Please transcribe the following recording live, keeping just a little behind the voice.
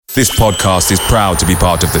This podcast is proud to be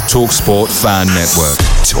part of the TalkSport Fan Network.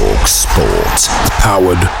 TalkSport.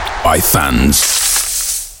 Powered by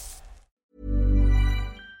fans.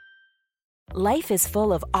 Life is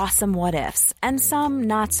full of awesome what-ifs, and some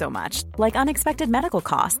not so much, like unexpected medical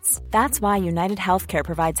costs. That's why United Healthcare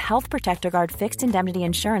provides Health Protector Guard fixed indemnity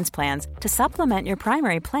insurance plans to supplement your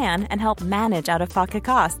primary plan and help manage out-of-pocket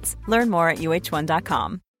costs. Learn more at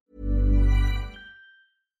uh1.com.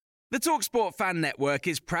 The TalkSport Fan Network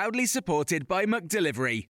is proudly supported by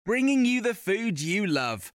McDelivery, bringing you the food you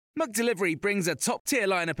love. McDelivery brings a top-tier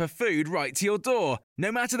lineup of food right to your door.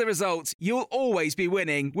 No matter the result, you'll always be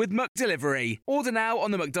winning with McDelivery. Order now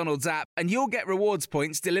on the McDonald's app and you'll get rewards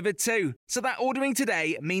points delivered too. So that ordering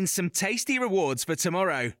today means some tasty rewards for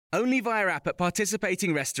tomorrow. Only via app at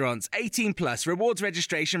participating restaurants. 18 plus. Rewards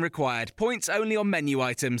registration required. Points only on menu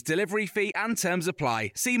items. Delivery fee and terms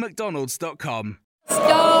apply. See mcdonalds.com.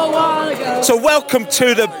 So welcome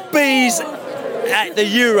to the Bees at the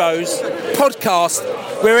Euros podcast.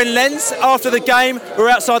 We're in Lens after the game. We're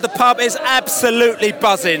outside the pub. It's absolutely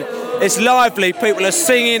buzzing. It's lively. People are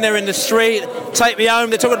singing. They're in the street. Take me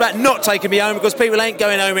home. They're talking about not taking me home because people ain't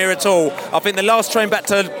going home here at all. I think the last train back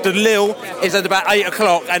to Lille is at about 8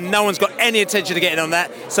 o'clock and no one's got any intention of getting on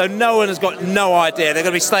that. So no one has got no idea. They're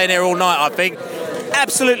going to be staying here all night, I think.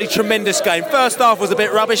 Absolutely tremendous game. First half was a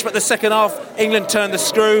bit rubbish, but the second half, England turned the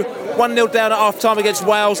screw. 1-0 down at half-time against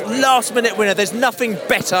Wales. Last-minute winner. There's nothing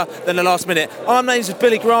better than the last minute. My name's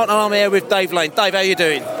Billy Grant, and I'm here with Dave Lane. Dave, how are you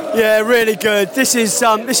doing? Yeah, really good. This is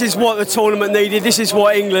what the tournament needed. This is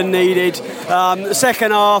what England needed. The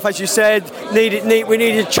second half, as you said, we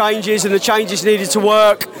needed changes, and the changes needed to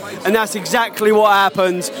work, and that's exactly what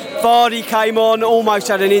happened. Vardy came on, almost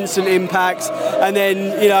had an instant impact, and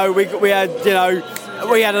then we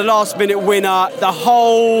had a last-minute winner. The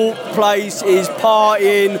whole place is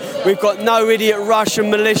partying. We've got no idiot Russian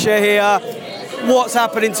militia here. What's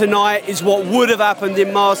happening tonight is what would have happened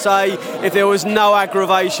in Marseille if there was no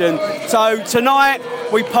aggravation. So tonight,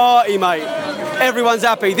 we party, mate. Everyone's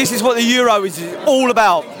happy. This is what the Euro is all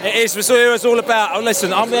about. It is. That's what it's all about. Oh,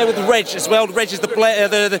 listen, I'm there with Reg as well. Reg is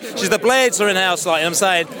the Blades are in house, like I'm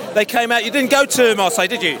saying. They came out. You didn't go to Marseille,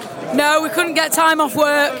 did you? No, we couldn't get time off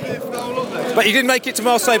work. But you didn't make it to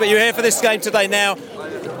Marseille, but you're here for this game today now.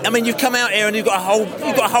 I mean, you've come out here and you've got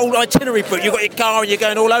a whole itinerary book. You've got your car and you're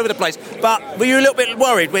going all over the place. But were you a little bit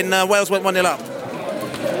worried when Wales went 1-0 up?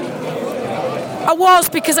 I was,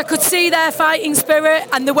 because I could see their fighting spirit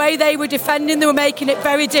and the way they were defending. They were making it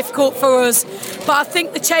very difficult for us. But I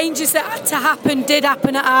think the changes that had to happen did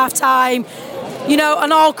happen at half-time. You know,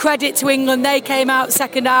 and all credit to England. They came out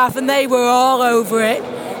second half and they were all over it.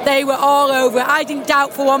 They were all over it. I didn't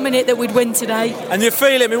doubt for 1 minute that we'd win today. And your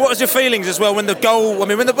feeling, I mean, what was your feelings as well when the goal, I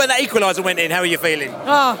mean, when that equaliser went in, how are you feeling?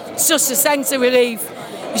 Oh, it's just a sense of relief.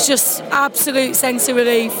 It's just absolute sense of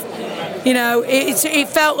relief. You know, it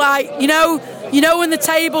felt like, you know when the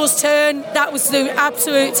tables turned, that was the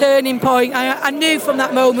absolute turning point. I knew from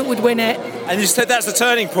that moment we'd win it. And you said that's the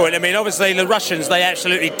turning point. I mean, obviously the Russians, they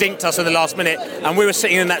absolutely dinked us in the last minute, and we were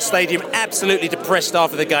sitting in that stadium absolutely depressed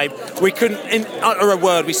after the game. We couldn't utter a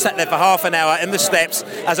word. We sat there for half an hour in the steps.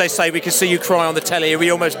 As they say, we could see you cry on the telly.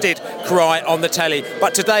 We almost did cry on the telly.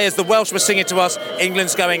 But today, as the Welsh were singing to us,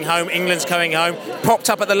 England's going home, England's going home, popped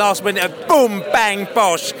up at the last minute, and boom, bang,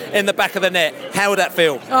 bosh, in the back of the net. How would that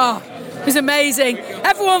feel? Oh, it was amazing.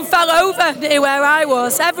 Everyone fell over near where I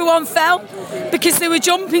was. Everyone fell because they were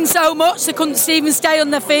jumping so much they couldn't even stay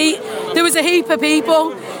on their feet. There was a heap of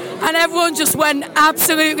people and everyone just went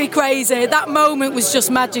absolutely crazy. That moment was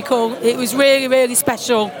just magical. It was really, really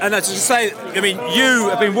special. And as I say, I mean, you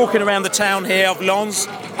have been walking around the town here of Lens.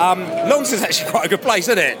 Lens is actually quite a good place,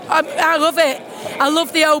 isn't it? I love it. I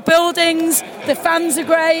love the old buildings. The fans are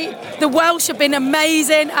great. The Welsh have been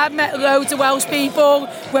amazing. I've met loads of Welsh people.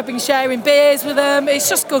 We've been sharing beers with them. It's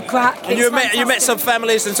just good crack. And you met some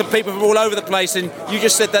families and some people from all over the place, and you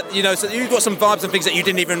just said that, you know, so you got some vibes and things that you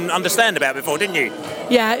didn't even understand about before, didn't you?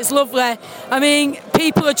 Yeah, it's lovely. I mean,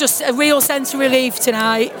 people are just a real sense of relief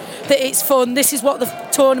tonight, that it's fun. This is what the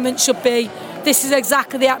tournament should be. This is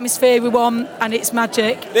exactly the atmosphere we want, and it's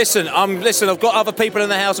magic. Listen, I've got other people in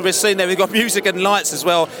the house that we've seen there. We've got music and lights as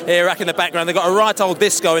well here back in the background. They've got a right old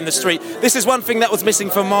disco in the street. This is one thing that was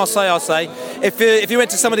missing from Marseille, I'll say. If you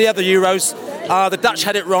went to some of the other Euros, the Dutch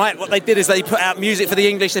had it right. What they did is they put out music for the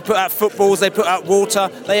English, they put out footballs, they put out water.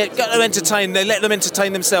 They got them entertained, they let them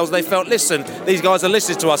entertain themselves. They felt, listen, these guys are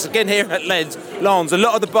listening to us. Again, here at Lens, a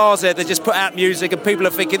lot of the bars there, they just put out music and people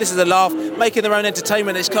are thinking, this is a laugh, making their own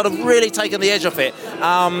entertainment. It's kind of really taken the edge of it.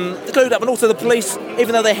 Glued up, and also the police, even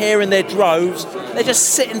though they're here in their droves, they're just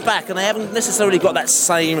sitting back, and they haven't necessarily got that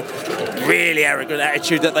same really arrogant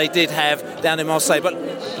attitude that they did have down in Marseille. But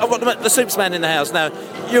I've got the Soupsman in the house now.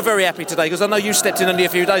 You're very happy today because I know you stepped in only a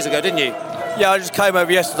few days ago, didn't you? Yeah, I just came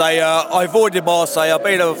over yesterday. I avoided Marseille. I've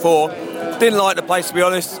been there before. Didn't like the place, to be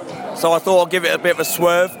honest. So I thought I'd give it a bit of a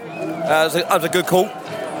swerve. It was a good call.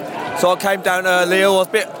 So I came down to Lille. I was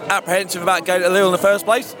a bit apprehensive about going to Lille in the first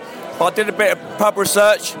place. But I did a bit of pub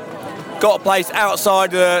research. Got a place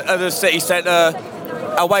outside of the city centre,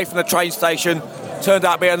 away from the train station. Turned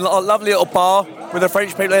out to be a lovely little bar with the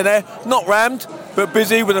French people in there. Not rammed, but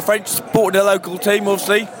busy with the French supporting their local team,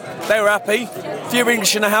 obviously. They were happy. A few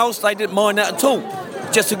English in the house, they didn't mind that at all.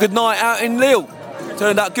 Just a good night out in Lille.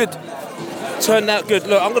 Turned out good.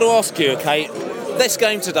 Look, I'm going to ask you, okay, this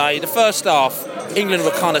game today, the first half, England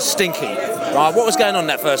were kind of stinky, right? What was going on in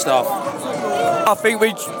that first half? I think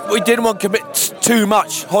we didn't want to commit too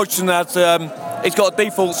much. Hodgson has he's got a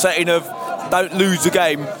default setting of don't lose the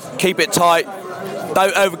game, keep it tight,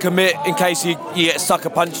 don't overcommit in case you get sucker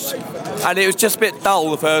punched. And it was just a bit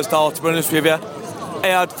dull the first half, to be honest with you.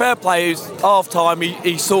 And fair play, half time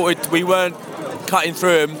he sorted, we weren't cutting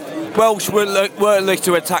through him. Welsh weren't looking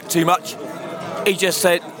to attack too much. He just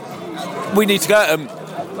said, we need to go at him.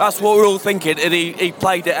 That's what we're all thinking, and he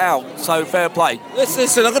played it out, so fair play.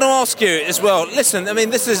 Listen, I'm going to ask you as well. Listen, I mean,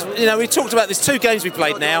 this is, we talked about these 2 games we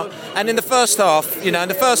played now, and in the first half, in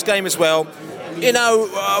the first game as well,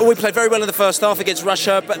 we played very well in the first half against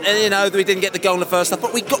Russia, but, we didn't get the goal in the first half,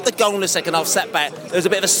 but we got the goal in the second half, sat back. There was a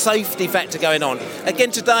bit of a safety factor going on. Again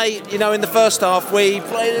today, in the first half, we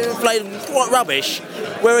played quite rubbish,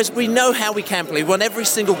 whereas we know how we can play. We won every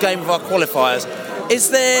single game of our qualifiers. Is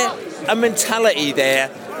there a mentality there,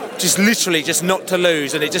 just literally just not to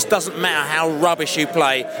lose, and it just doesn't matter how rubbish you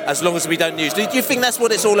play as long as we don't lose? Do you think that's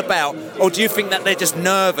what it's all about, or do you think that they're just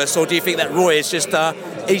nervous, or do you think that Roy is just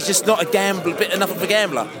he's just not enough of a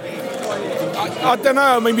gambler? I don't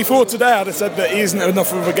know. I mean, before today I'd have said that he isn't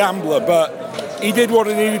enough of a gambler, but he did what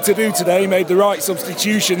he needed to do today. He made the right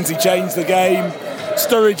substitutions, he changed the game.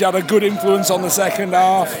 Sturridge had a good influence on the second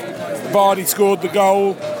half. Vardy scored the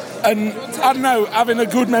goal. And I don't know, having a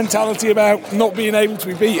good mentality about not being able to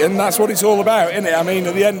be beaten, that's what it's all about, isn't it? I mean,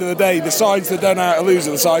 at the end of the day, the sides that don't know how to lose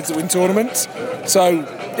are the sides that win tournaments. So,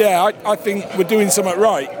 yeah, I think we're doing something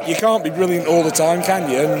right. You can't be brilliant all the time, can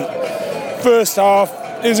you? And first half,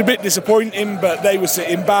 it was a bit disappointing, but they were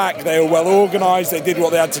sitting back, they were well organised, they did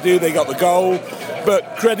what they had to do, they got the goal.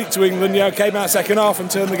 But credit to England, came out second half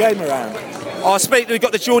and turned the game around. We've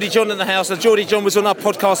got the Geordie John in the house, and Geordie John was on our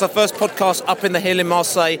podcast, our first podcast up in the hill in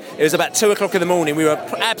Marseille. It was about 2 o'clock in the morning. We were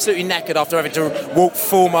absolutely knackered after having to walk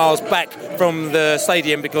 4 miles back from the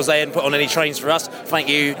stadium because they hadn't put on any trains for us. Thank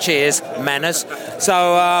you, cheers, manners.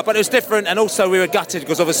 So, but it was different, and also we were gutted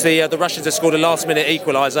because obviously the Russians had scored a last-minute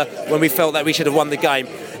equaliser when we felt that we should have won the game.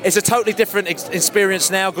 It's a totally different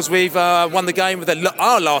experience now because we've won the game with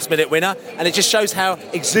our last-minute winner, and it just shows how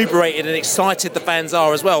exuberated and excited the fans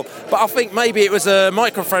are as well. But I think maybe it was a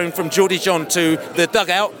microphone from Geordie John to the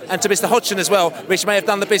dugout and to Mr. Hodgson as well, which may have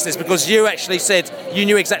done the business, because you actually said you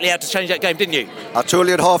knew exactly how to change that game, didn't you? I told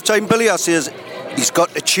you at half-time, Billy, I says he's got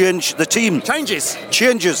to change the team.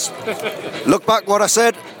 Changes. Look back what I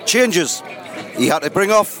said, changes. He had to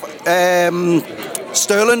bring off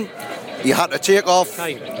Sterling, he had to take off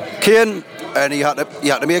Kane, and he had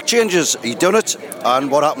to make changes. He done it,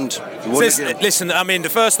 and what happened? Listen, I mean, the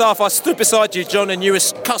first half I stood beside you, John, and you were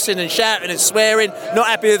cussing and shouting and swearing, not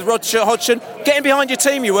happy with Roger Hodgson. Getting behind your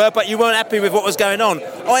team you were, but you weren't happy with what was going on.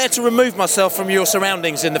 I had to remove myself from your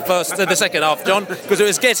surroundings in the second half, John, because it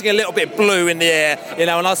was getting a little bit blue in the air, and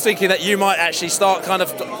I was thinking that you might actually start kind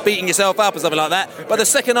of beating yourself up or something like that. But the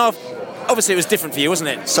second half, obviously it was different for you, wasn't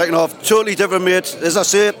it? Second half, totally different, mate. As I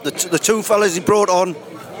say, the 2 fellas he brought on,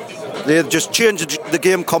 they just changed the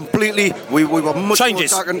game completely. We were much more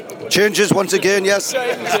attacking. Changes once again, yes.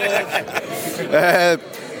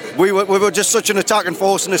 We were just such an attacking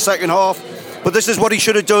force in the second half. But this is what he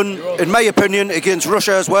should have done, in my opinion, against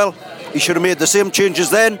Russia as well. He should have made the same changes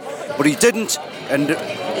then, but he didn't, and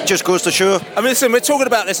it just goes to show. I mean, listen, we're talking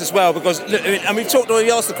about this as well because, and we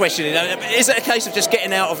asked the question, is it a case of just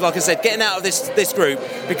getting out of, like I said, getting out of this group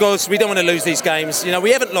because we don't want to lose these games?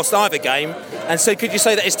 We haven't lost either game, and so could you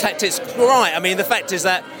say that his tactics were right? I mean, the fact is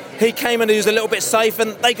that he came and he was a little bit safe,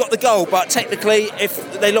 and they got the goal, but technically,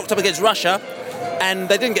 if they locked up against Russia and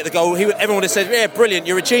they didn't get the goal, everyone would have said, yeah, brilliant,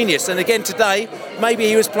 you're a genius. And again today, maybe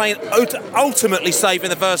he was playing ultimately safe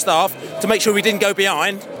in the first half to make sure we didn't go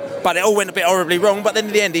behind. but it all went a bit horribly wrong. But then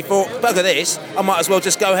in the end, he thought, bugger this, I might as well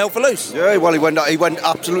just go hell for loose. Yeah, well, he went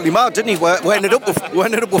absolutely mad, didn't he? We ended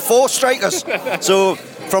up with 4 strikers. So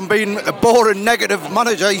from being a boring negative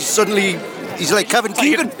manager, he's like Kevin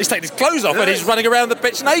Keegan. He's taking his clothes off and he's running around the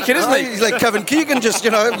pitch naked, isn't he? He's like Kevin Keegan, just,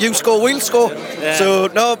 you score, we'll score. Yeah. So,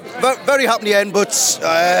 no, very happy in the end, but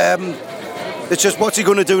it's just what's he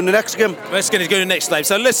going to do in the next game? Let's get to go to the next game.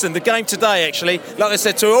 So listen, the game today, actually, like I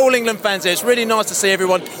said, to all England fans here, it's really nice to see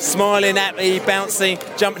everyone smiling, happy, bouncing,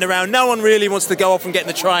 jumping around. No one really wants to go off and get in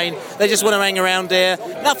the train. They just want to hang around here.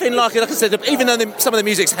 Nothing like it. Like I said, even though some of the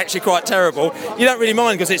music's actually quite terrible, you don't really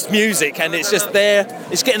mind because it's music and it's just there.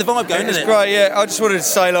 It's getting the vibe going, isn't it? It's great, yeah. I just wanted to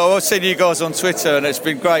say, I've seen you guys on Twitter and it's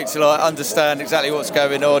been great to understand exactly what's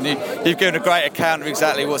going on. You've given a great account of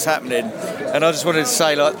exactly what's happening. And I just wanted to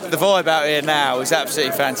say, the vibe out here now is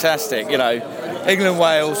absolutely fantastic. England,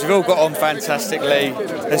 Wales, we've all got on fantastically.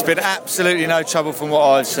 There's been absolutely no trouble from what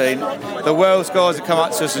I've seen. The Wales guys have come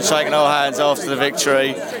up to us and shaken our hands after the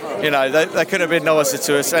victory. They couldn't have been nicer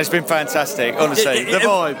to us. It's been fantastic, honestly. The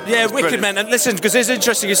vibe. Yeah, wicked, brilliant. Man. And listen, because it's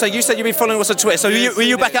interesting, you said you've been following us on Twitter. So were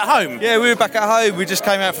you back at home? Yeah, we were back at home. We just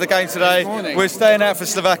came out for the game today. We're staying out for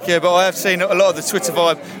Slovakia, but I have seen a lot of the Twitter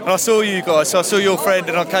vibe. And I saw you guys, so I saw your friend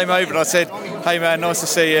and I came over and I said, hey man, nice to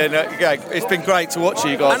see you. And it's been great to watch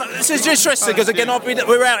you guys. And this is interesting because, again,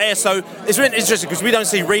 we're out here, so it's really interesting because we don't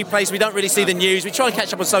see replays, we don't really see the news. We try and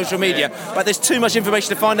catch up on social media, but there's too much information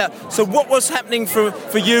to find out. So what was happening for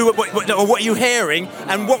you, or what are you hearing,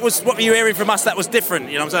 and what were you hearing from us that was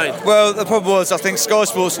different? You know what I'm saying? Well, the problem was, I think Sky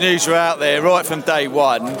Sports News were out there right from day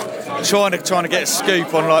one, trying to get a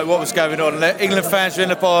scoop on what was going on. And the England fans were in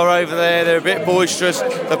the bar over there. They're a bit boisterous.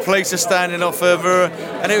 The police are standing off over,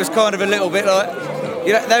 and it was kind of a little bit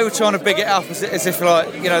they were trying to big it up as if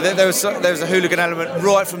there was a hooligan element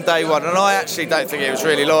right from day one, and I actually don't think it was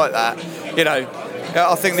really like that.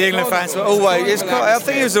 I think the England fans were always. I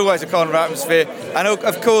think it was always a kind of atmosphere, and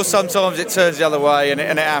of course sometimes it turns the other way, and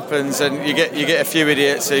it happens, and you get a few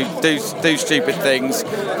idiots who do stupid things.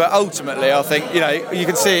 But ultimately, I think you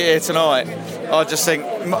can see it here tonight. I just think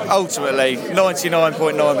ultimately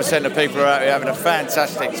 99.9% of people are out here having a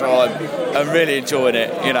fantastic time and really enjoying it.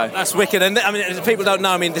 That's wicked. And people don't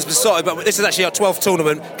know. This was started, but this is actually our 12th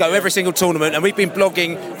tournament. Go every single tournament, and we've been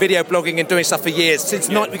video blogging, and doing stuff for years. Since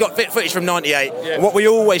we got footage from '98. Yeah. And what we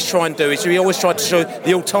always try and do is we always try to show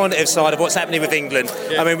the alternative side of what's happening with England.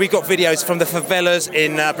 Yeah. We've got videos from the favelas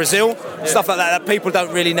in Brazil, stuff like that people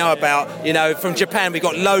don't really know about. From Japan, we've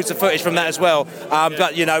got loads of footage from that as well.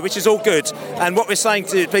 But which is all good. And what we're saying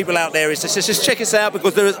to people out there is just check us out,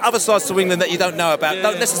 because there are other sides to England that you don't know about.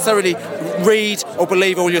 Don't necessarily read or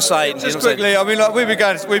believe all you're saying. Just quickly, we've been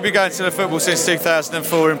going to the football since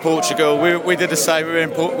 2004 in Portugal. We did the same. We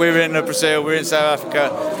were in Brazil. We were in South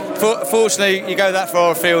Africa. Fortunately, you go that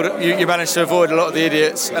far afield, you manage to avoid a lot of the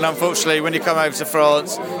idiots. And unfortunately, when you come over to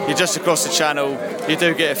France, you're just across the channel. You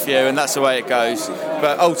do get a few, and that's the way it goes.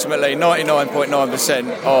 But ultimately,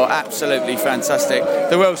 99.9% are absolutely fantastic.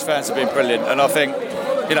 The Welsh fans have been brilliant, and I think,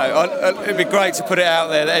 it'd be great to put it out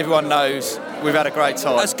there that everyone knows we've had a great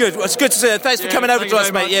time. That's good. It's good to see you. Thanks for coming over to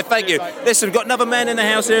us, mate. Yeah, thank you. Listen, we've got another man in the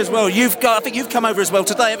house here as well. I think you've come over as well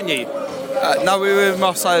today, haven't you? No, we were in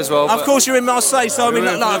Marseille as well. Of course, you're in Marseille. So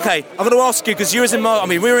okay, I'm going to ask you, because you was in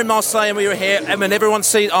we were in Marseille and we were here, and everyone's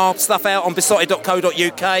seen our stuff out on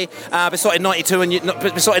Beesotted.co.uk, Beesotted 92 and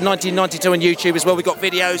Beesotted 1992 on YouTube as well. We've got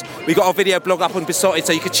videos. We've got our video blog up on Beesotted,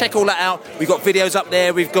 so you can check all that out. We've got videos up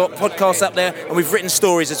there. We've got podcasts up there, and we've written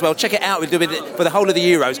stories as well. Check it out. We're doing it for the whole of the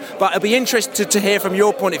Euros. But it'll be interesting to hear from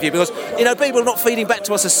your point of view, because people are not feeding back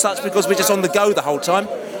to us as such because we're just on the go the whole time.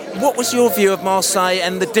 What was your view of Marseille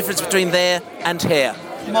and the difference between there and here?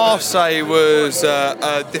 Marseille was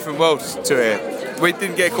a different world to here. We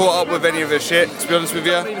didn't get caught up with any of the shit, to be honest with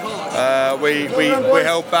you. We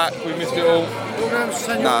held back, we missed it all.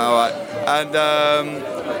 No, alright.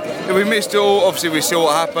 And we missed it all. Obviously, we saw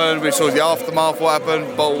what happened, we saw the aftermath, what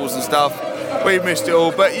happened, bottles and stuff. We missed it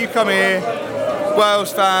all. But you come here,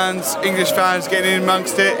 Wales fans, English fans getting in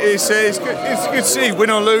amongst it. It's good to see, win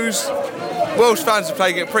or lose. Welsh fans are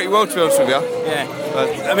playing it pretty well, to be honest with you.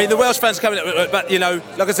 Yeah. The Welsh fans coming up, but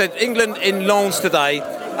like I said, England in Lens today.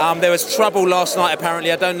 There was trouble last night,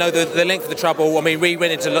 apparently. I don't know the length of the trouble. We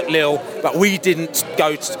went into Lille, but we didn't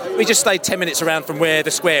go. We just stayed 10 minutes around from where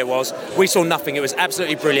the square was. We saw nothing. It was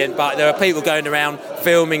absolutely brilliant, but there were people going around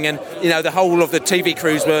filming, and the whole of the TV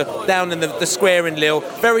crews were down in the square in Lille,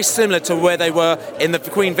 very similar to where they were in the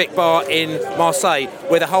Queen Vic bar in Marseille,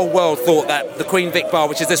 where the whole world thought that the Queen Vic bar,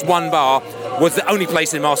 which is this one bar, was the only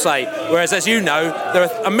place in Marseille. Whereas, as you know, there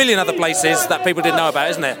are a million other places that people didn't know about,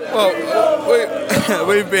 isn't there? Well,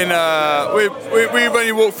 we've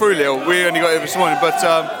only walked through Lille. We only got here this morning, but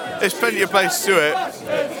there's plenty of places to it.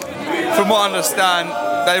 From what I understand,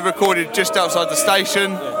 they recorded just outside the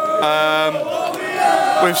station.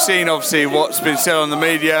 We've seen obviously what's been said on the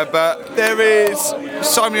media, but there is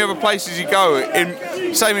so many other places you go.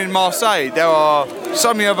 Same in Marseille, there are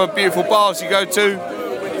so many other beautiful bars you go to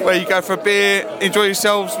where you go for a beer, enjoy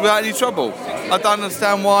yourselves without any trouble. I don't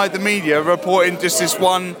understand why the media are reporting just this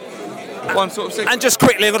one sort of thing. And just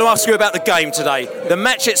quickly, I'm going to ask you about the game today. The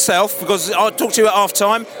match itself, because I talked to you at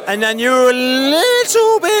half-time, and then you were a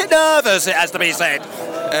little bit nervous, it has to be said.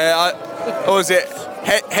 What was it?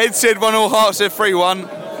 Head said 1-1, heart said 3-1.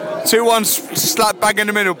 2-1 slap bang in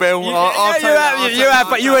the middle, Bill. You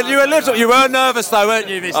were nervous though, weren't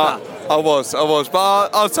you, mister? I was, but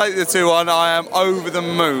I'll take the 2-1. I am over the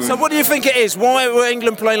moon. So what do you think it is? Why were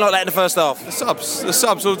England playing like that in the first half? The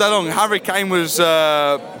subs all day long. Harry Kane was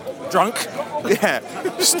drunk. Yeah.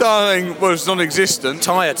 Sterling was non-existent.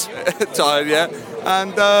 Tired, yeah.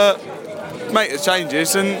 And make the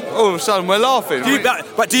changes, and all of a sudden we're laughing.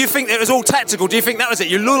 But do you think it was all tactical? Do you think that was it?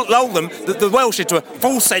 You lulled them, the Welsh, into a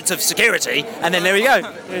false sense of security, and then there we go. I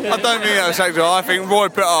don't think that was tactical. I think Roy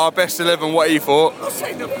put our best 11, what he thought,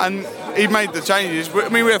 and he made the changes. I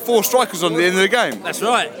mean, we had 4 strikers on the end of the game. That's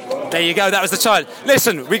right. There you go, that was the time.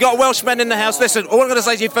 Listen, we got Welshmen in the house. Listen, all I'm going to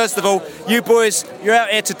say to you, first of all, you boys, you're out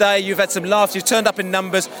here today, you've had some laughs, you've turned up in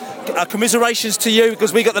numbers. Commiserations to you,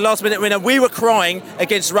 because we got the last minute winner. We were crying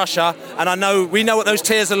against Russia, and we know what those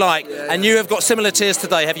tears are like, and you have got similar tears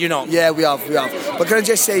today, have you not? Yeah, we have. But can I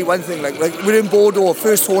just say one thing, like we're in Bordeaux,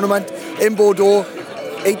 first tournament, in Bordeaux,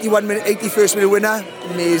 81st minute winner,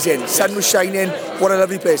 amazing. Sun was shining, what a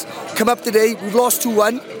lovely place. Come up today, we've lost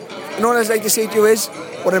 2-1, and all I'd like to say to you is,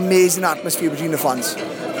 what an amazing atmosphere between the fans.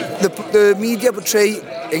 The media portray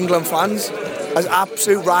England fans as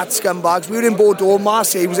absolute rat scumbags. We were in Bordeaux,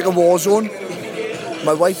 Marseille was like a war zone.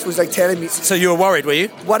 My wife was like telling me... So you were worried, were you?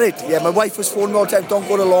 Worried, yeah. My wife was phoning me all the time, don't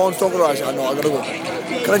go to Lawns, don't go to... I said, no, I got to go.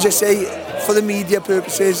 Can I just say, for the media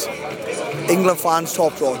purposes, England fans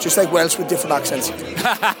top draw, just like Welsh with different accents.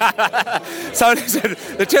 So listen,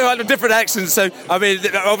 the 200 different accents. So I mean,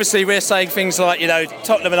 obviously we're saying things like,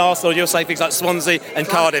 Tottenham and Arsenal. You're saying things like Swansea and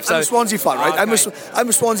Cardiff. So I'm a Swansea fan, right? Okay. I'm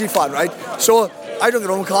a Swansea fan, right? So I don't get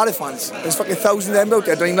on with Cardiff fans. There's fucking thousands of them out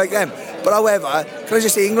there. I don't even like them. But however, can I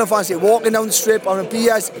just say, England fans, they're walking down the strip on a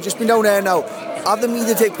BS. Just been down there now. Have the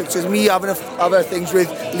media take pictures. Me having other things with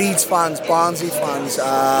Leeds fans, Barnsley fans,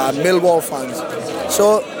 Millwall fans.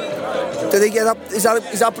 So. Do they get up? Is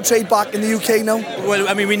that portrayed back in the UK now? Well,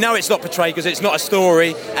 I mean, we know it's not portrayed because it's not a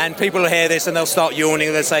story, and people will hear this and they'll start yawning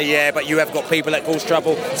and they'll say, yeah, but you have got people that cause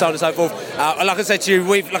trouble, so on and so forth. Like I said to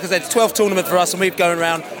you, it's 12 tournament for us, and we've going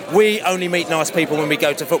around. We only meet nice people when we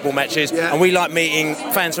go to football matches, and we like meeting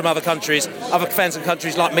fans from other countries. Other fans from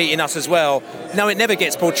countries like meeting us as well. No, it never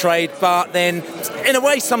gets portrayed, but then, in a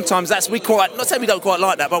way, sometimes not saying we don't quite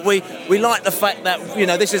like that, but we like the fact that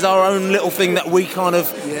this is our own little thing that we kind of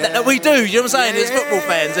that we do. You know what I'm saying? As football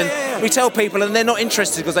fans, and we tell people, and they're not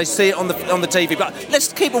interested because they see it on the TV. But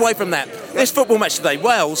let's keep away from that. This football match today,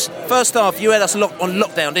 Wales. First half, you had us on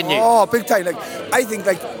lockdown, didn't you? Oh, big time! I think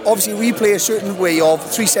obviously we play a certain way of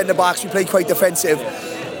 3 centre backs. We play quite defensive.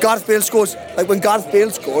 Gareth Bale scores. When Gareth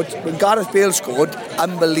Bale scored,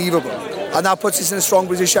 unbelievable, and that puts us in a strong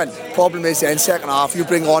position. Problem is, then second half, you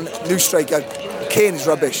bring on new striker. Kane is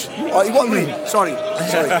rubbish. Oh, he wasn't me. Sorry.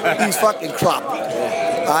 He's fucking crap.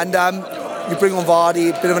 And you bring on Vardy,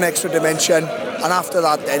 a bit of an extra dimension, and after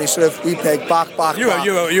that, then it's we peg back. You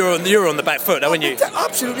were on the back foot, weren't you?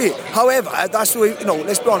 Absolutely. However, that's the way.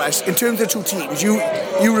 Let's be honest. In terms of the 2 teams, you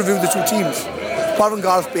review the 2 teams. Apart from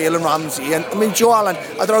Gareth Bale and Ramsey, and I mean Joe Allen.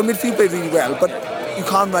 I thought our midfield played really well, but you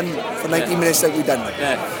can't run for 90 minutes like we've done.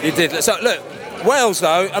 Yeah, you did. So look. Wales,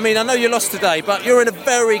 though, I mean, I know you lost today, but you're in a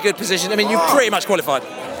very good position. I mean, you pretty much qualified.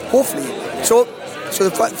 Hopefully. So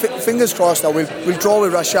the fingers crossed now, we'll draw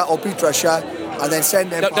with Russia or beat Russia and then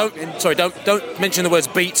send them Don't mention the words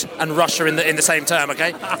beat and Russia in the same term,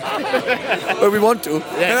 okay? Well, we want to.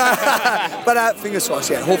 Yeah. But fingers crossed,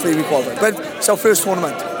 yeah, hopefully we qualify. But it's our first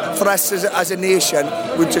tournament. For us as a nation,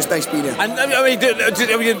 we're just nice being here. And I mean,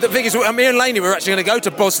 the thing is, me and Laney were actually going to go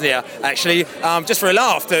to Bosnia, actually, just for a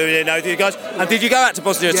laugh, you guys. And did you go out to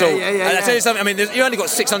Bosnia at all? Yeah. And I tell you something, I mean, you only got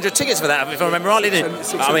 600 tickets for that, if I remember rightly, didn't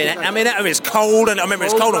you? I mean, it's cold, and I remember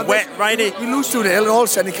it's cold and wet, rainy. You lose 2-0, and all of a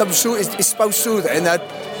sudden he comes through, his spouse through there, and that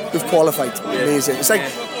we've qualified. Yeah. Amazing. It's like.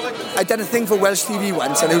 Yeah. I done a thing for Welsh TV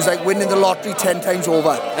once, and it was like winning the lottery 10 times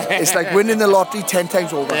over. It's like winning the lottery 10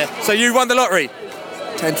 times over. Yeah. So you won the lottery?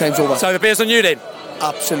 10 times over. So the beer's on you then?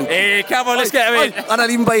 Absolutely. Hey, come on, let's get him in. And I'll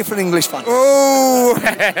even buy it for an English fan. Oh!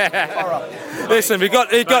 Listen, we've got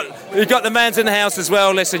the man's in the house as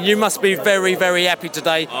well. Listen, you must be very, very happy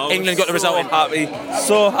today. England got the result in.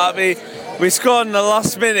 So happy. We scored in the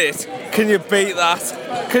last minute. Can you beat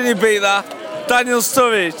that? Daniel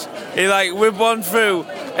Sturridge, he whipped one through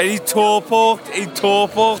and he toe poked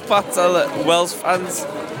past the Welsh fans.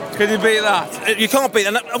 Can you beat that? You can't beat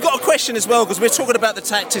that. And I've got a question as well, because we're talking about the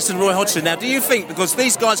tactics and Roy Hodgson. Now, do you think, because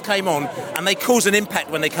these guys came on and they cause an impact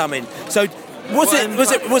when they come in, so was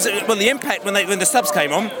it the impact when the subs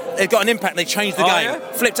came on? It got an impact. They changed the game,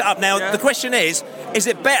 flipped it up. Now the question is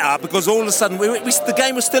it better because all of a sudden the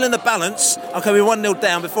game was still in the balance? Okay, we were 1-0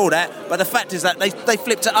 down before that, but the fact is that they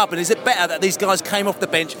flipped it up. And is it better that these guys came off the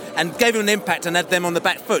bench and gave them an impact and had them on the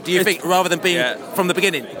back foot? Do you think, rather than being from the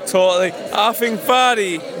beginning? Totally. I think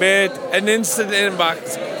Vardy made an instant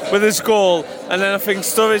impact with his goal, and then I think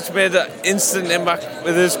Sturridge made an instant impact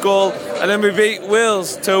with his goal, and then we beat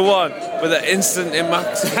Wales 2-1 with an instant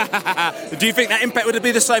impact. Do you think that impact would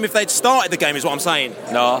be the same if they'd started the game, is what I'm saying?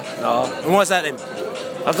 No. And why is that then?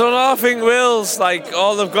 I don't know. I think Wales,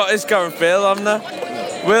 all they've got is Gareth Bale, haven't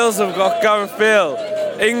they? Wales have got Gareth Bale.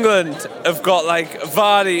 England have got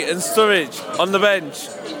Vardy and Sturridge on the bench,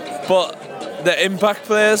 but the impact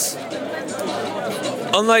players.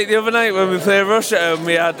 Unlike the other night when we played Russia and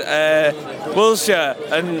we had Wilshere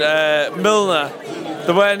and Milner,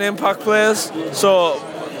 they weren't impact players. So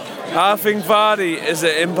I think Vardy is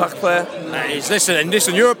an impact player.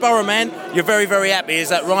 Listen, you're a Borough man. You're very, very happy. Is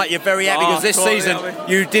that right? You're very happy because this totally season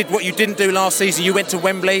happy. you did what you didn't do last season. You went to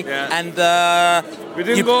Wembley and we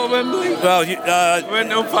didn't go to Wembley. Well, we went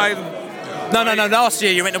to fight them. No. Last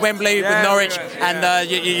year you went to Wembley with Norwich, and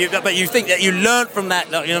but you think that you learnt from that.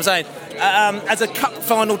 You know what I'm saying? As a cup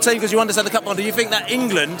final team, because you understand the cup final, do you think that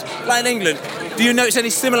playing England, do you notice any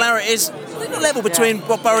similarities level between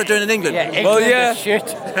what Borough are doing in England?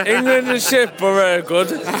 England is shit, Borough are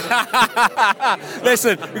good.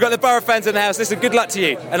 Listen, we've got the Borough fans in the house. Listen, good luck to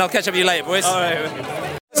you, and I'll catch up with you later, boys. All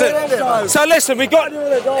right. So listen,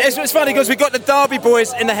 it's funny because we got the Derby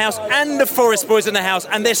boys in the house and the Forest boys in the house,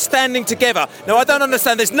 and they're standing together. Now I don't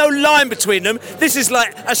understand, there's no line between them. This is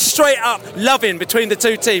like a straight up loving between the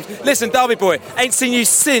two teams. Listen, Derby boy, ain't seen you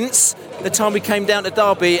since the time we came down to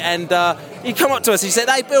Derby, and he come up to us, he said,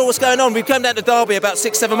 "Hey Bill, what's going on? We came down to Derby about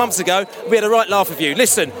 6-7 months ago. We had a right laugh with you."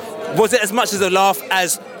 Listen, was it as much as a laugh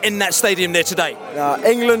as in that stadium there today?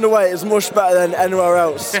 England away is much better than anywhere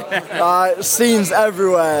else. Scenes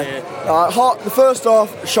everywhere. The first half,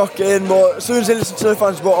 shocking, but as soon as they listened to the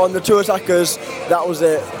fans brought on the two attackers, that was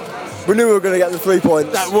it. We knew we were going to get the 3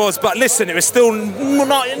 points. That was, but listen, it was still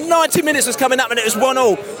 90 minutes was coming up and it was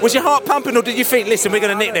 1-1. Was your heart pumping, or did you think, listen, we're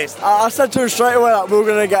going to nick this? I said to him straight away that we were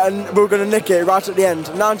going to nick it right at the end.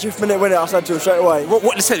 90th minute winner, I said to him straight away.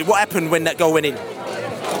 What happened when that goal went in?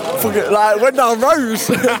 Went down rows.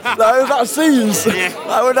 It was like scenes.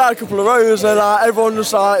 I went down a couple of rows and everyone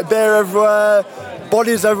was beer everywhere,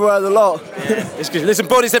 bodies everywhere, the lot. It's good. Listen,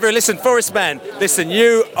 bodies everywhere. Listen, Forest man, listen,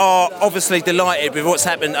 you are obviously delighted with what's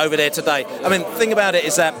happened over there today. I mean, the thing about it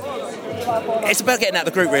is that it's about getting out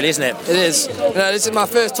of the group, really, isn't it? It is. This is my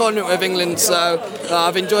first tournament with England, so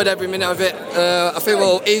I've enjoyed every minute of it. I think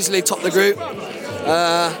we'll easily top the group.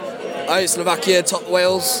 Slovakia top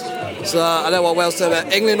Wales. So I know what Wales do,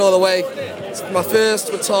 but England all the way. It's my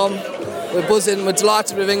first with Tom. We're buzzing. We're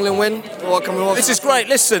delighted with England win. What can we want? This is great.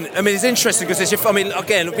 Listen, I mean, it's interesting because I've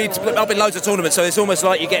been loads of tournaments, so it's almost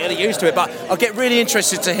like you get really used to it. But I get really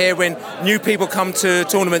interested to hear when new people come to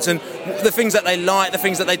tournaments and the things that they like, the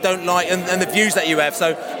things that they don't like, and the views that you have.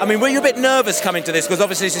 So, I mean, were you a bit nervous coming to this? Because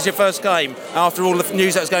obviously this is your first game after all the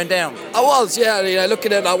news that was going down. I was, yeah.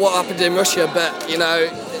 Looking at what happened in Russia, but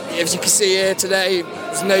as you can see here today,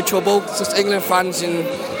 there's no trouble. It's just England fans and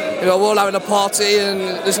we're all having a party and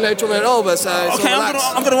there's no trouble at all. But so okay,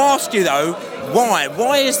 I'm going to ask you though, why?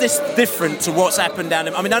 Why is this different to what's happened down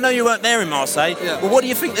there? I mean, I know you weren't there in Marseille, but what do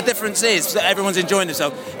you think the difference is that everyone's enjoying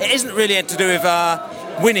themselves? It isn't really had to do with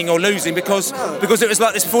winning or losing because it was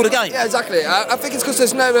like this before the game. Yeah, exactly. I think it's because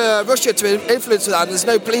there's no Russia to influence that, and there's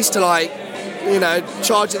no police to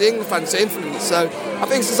charge the England fans to influence. So I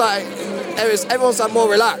think it's like everyone's more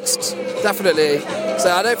relaxed, definitely. So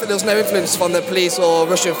I don't think there's no influence from the police or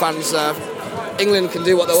Russian fans. England can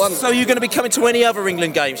do what they want. So you're going to be coming to any other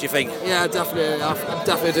England games, you think? Yeah, definitely. I'm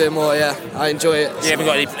definitely doing more, yeah. I enjoy it. You haven't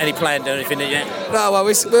got any planned or anything yet? No, well,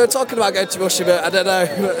 we were talking about going to Russia, but I don't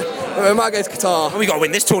know. We might go to Qatar. Well, we've got to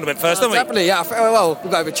win this tournament first, don't we? Definitely, yeah. Well,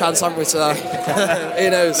 we've got a chance, haven't we? So who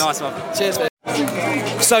knows? Nice one. Cheers, mate.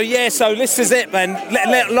 So this is it, man.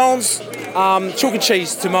 Lens, Chalk and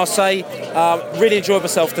cheese to Marseille. Really enjoyed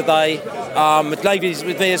myself today. Lavy's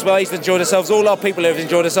with me as well. He's enjoyed themselves. All our people have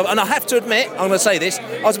enjoyed themselves. And I have to admit, I'm going to say this,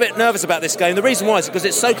 I was a bit nervous about this game. The reason why is because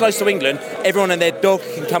it's so close to England, everyone and their dog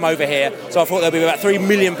can come over here. So I thought there'll be about 3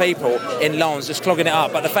 million people in Lens just clogging it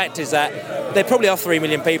up. But the fact is that there probably are 3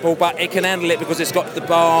 million people, but it can handle it because it's got the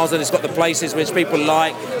bars and it's got the places which people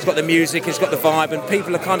like. It's got the music, it's got the vibe, and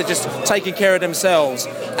people are kind of just taking care of themselves.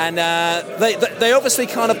 And they obviously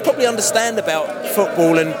kind of probably understand about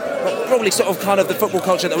football and probably sort of kind of the football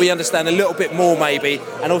culture that we understand a little bit more maybe,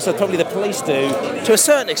 and also probably the police do to a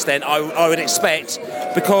certain extent, I would expect,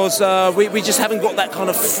 because we just haven't got that kind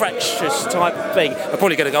of fractious type thing. I'm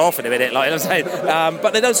probably going to go off in a minute, like I'm saying,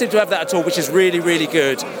 but they don't seem to have that at all, which is really, really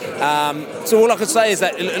good. So all I can say is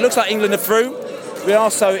that it looks like England are through. We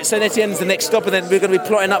are, so St Etienne's the next stop, and then we're going to be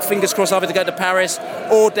plotting up, fingers crossed, either to go to Paris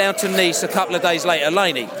or down to Nice a couple of days later.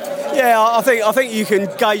 Laney? Yeah, I think you can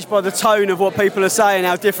gauge by the tone of what people are saying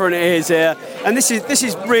how different it is here, and this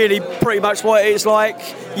is really pretty much what it's like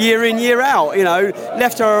year in, year out. You know,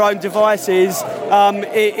 left to our own devices,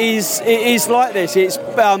 it is like this. It's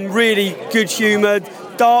really good-humoured,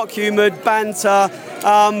 dark-humoured banter.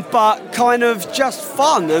 But kind of just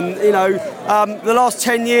fun, and you know, the last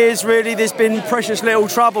 10 years really there's been precious little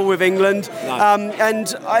trouble with England, and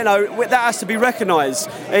you know that has to be recognised.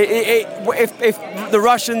 If the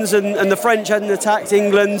Russians and the French hadn't attacked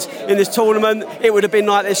England in this tournament, it would have been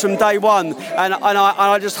like this from day one. And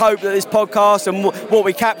I just hope that this podcast and what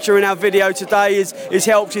we capture in our video today is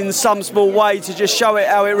helped in some small way to just show it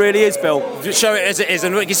how it really is, Bill. Show it as it is,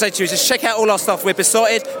 and what you say to you is just check out all our stuff. We're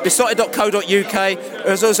besotted.co.uk.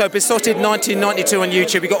 There's also Besotted 1992 on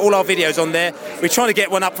YouTube. We've got all our videos on there. We're trying to get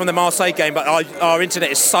one up from the Marseille game, but our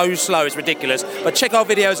internet is so slow, it's ridiculous. But check our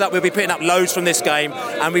videos up. We'll be putting up loads from this game,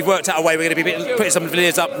 and we've worked out a way we're going to be putting some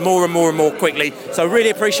videos up more and more and more quickly. So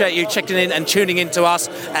really appreciate you checking in and tuning in to us,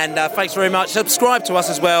 and thanks very much. Subscribe to us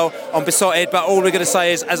as well on Besotted, but all we're going to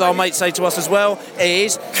say is, as our mates say to us as well,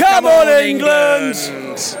 is Come on, England!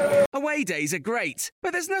 Away days are great,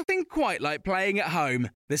 but there's nothing quite like playing at home.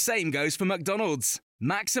 The same goes for McDonald's.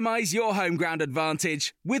 Maximise your home ground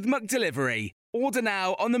advantage with McDelivery. Order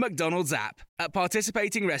now on the McDonald's app. At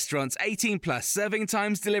participating restaurants, 18 plus, serving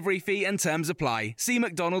times, delivery fee and terms apply. See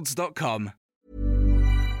mcdonalds.com.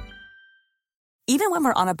 Even when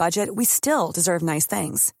we're on a budget, we still deserve nice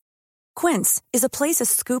things. Quince is a place to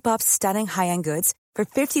scoop up stunning high-end goods for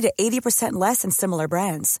 50 to 80% less than similar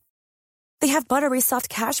brands. They have buttery soft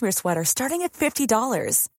cashmere sweaters starting at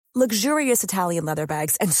 $50, luxurious Italian leather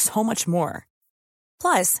bags, and so much more.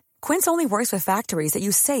 Plus, Quince only works with factories that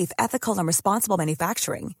use safe, ethical, and responsible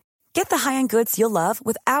manufacturing. Get the high-end goods you'll love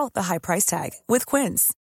without the high price tag with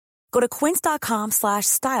Quince. Go to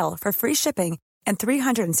quince.com/style for free shipping and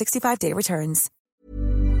 365-day returns.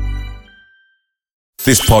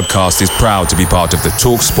 This podcast is proud to be part of the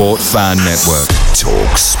TalkSport Fan Network.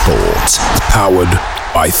 TalkSport. Powered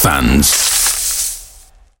by fans.